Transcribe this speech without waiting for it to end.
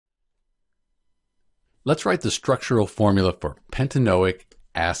Let's write the structural formula for pentanoic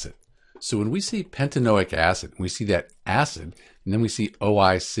acid. So when we see pentanoic acid, we see that acid, and then we see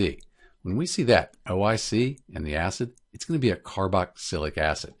OIC. When we see that OIC and the acid, it's going to be a carboxylic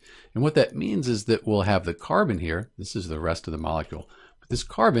acid. And what that means is that we'll have the carbon here. This is the rest of the molecule. But this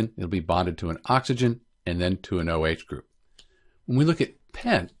carbon, it'll be bonded to an oxygen and then to an OH group. When we look at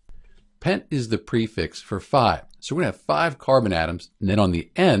Pent, Pent is the prefix for 5. So we're going to have 5 carbon atoms, and then on the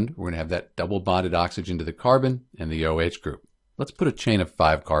end, we're going to have that double bonded oxygen to the carbon and the OH group. Let's put a chain of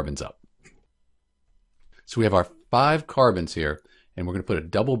 5 carbons up. So we have our 5 carbons here, and we're going to put a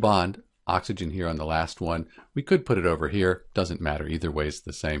double bond oxygen here on the last one. We could put it over here, doesn't matter, either way it's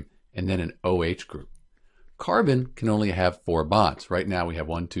the same, and then an OH group. Carbon can only have 4 bonds. Right now we have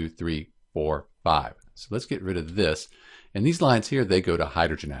 1, 2, 3, 4, 5. So let's get rid of this. And these lines here, they go to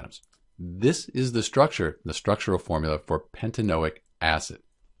hydrogen atoms. This is the structural formula for pentanoic acid.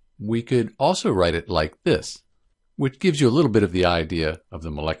 We could also write it like this, which gives you a little bit of the idea of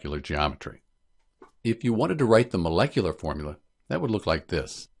the molecular geometry. If you wanted to write the molecular formula, that would look like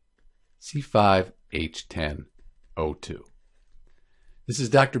this. C₃CH₃CH₂O2. This is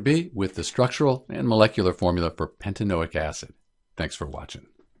Dr. B with the structural and molecular formula for pentanoic acid. Thanks for watching.